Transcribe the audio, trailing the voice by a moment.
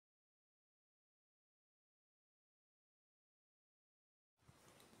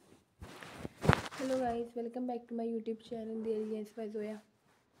Hello guys, welcome back to my YouTube channel, The Elegance by Zoya.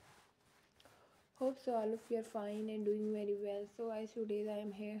 Hope so all of you are fine and doing very well. So guys, today I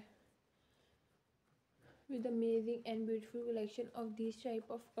am here with amazing and beautiful collection of these type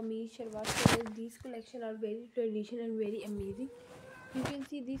of kameez shalwar. So guys, these collection are very traditional and very amazing. You can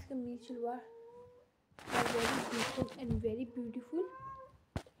see these kameez shalwar are very decent and very beautiful.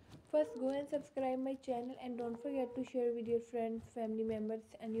 First, go and subscribe my channel and don't forget to share with your friends, family members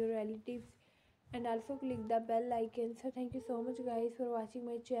and your relatives, and also click the bell icon. So thank you so much guys for watching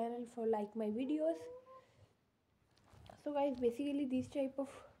my channel, for like my videos. So guys, basically this type of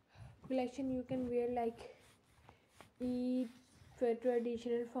collection you can wear like Eid, for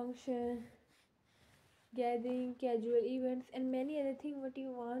traditional function, gathering, casual events and many other things what you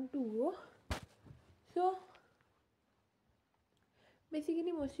want to go. So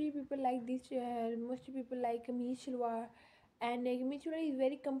basically mostly people like this, mostly people like kameez shalwar, and kameez shalwar is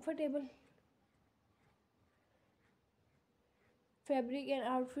very comfortable fabric and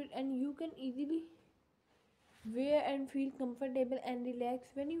outfit, and you can easily wear and feel comfortable and relaxed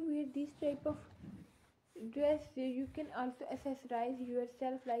when you wear this type of dress. You can also accessorize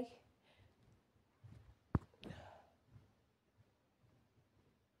yourself like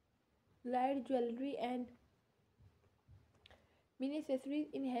light jewelry and many accessories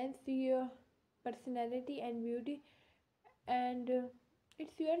enhance your personality and beauty, and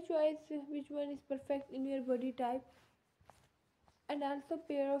it's your choice which one is perfect in your body type. And also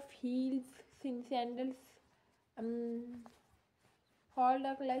pair of heels, sandals, um, hold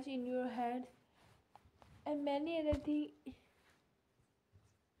a clutch in your hand and many other things.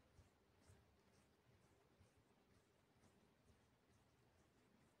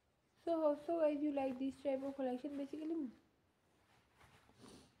 So also guys, you like this type of collection. Basically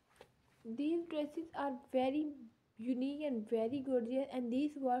these dresses are very unique and very gorgeous, and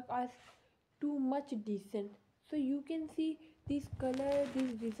these work are too much decent. So you can see these color,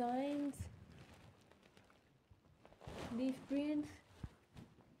 these designs, these prints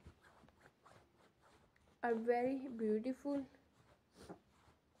are very beautiful.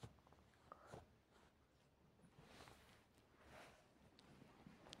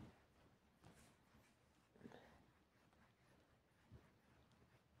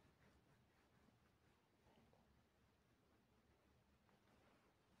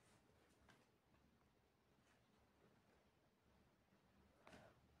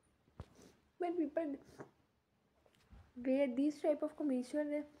 When people wear these type of commission,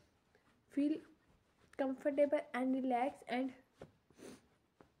 they feel comfortable and relaxed and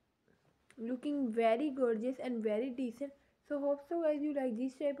looking very gorgeous and very decent. So hope so guys you like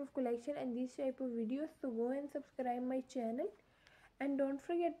this type of collection and this type of videos. So go and subscribe my channel and don't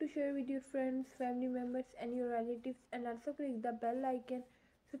forget to share with your friends, family members and your relatives, and also click the bell icon.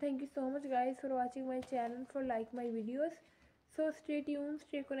 So thank you so much guys for watching my channel, for like my videos. So stay tuned,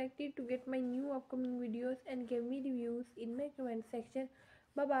 stay connected to get my new upcoming videos and give me reviews in my comment section.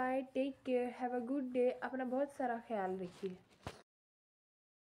 Bye bye, take care, have a good day, अपना बहुत सारा ख्याल रखिए.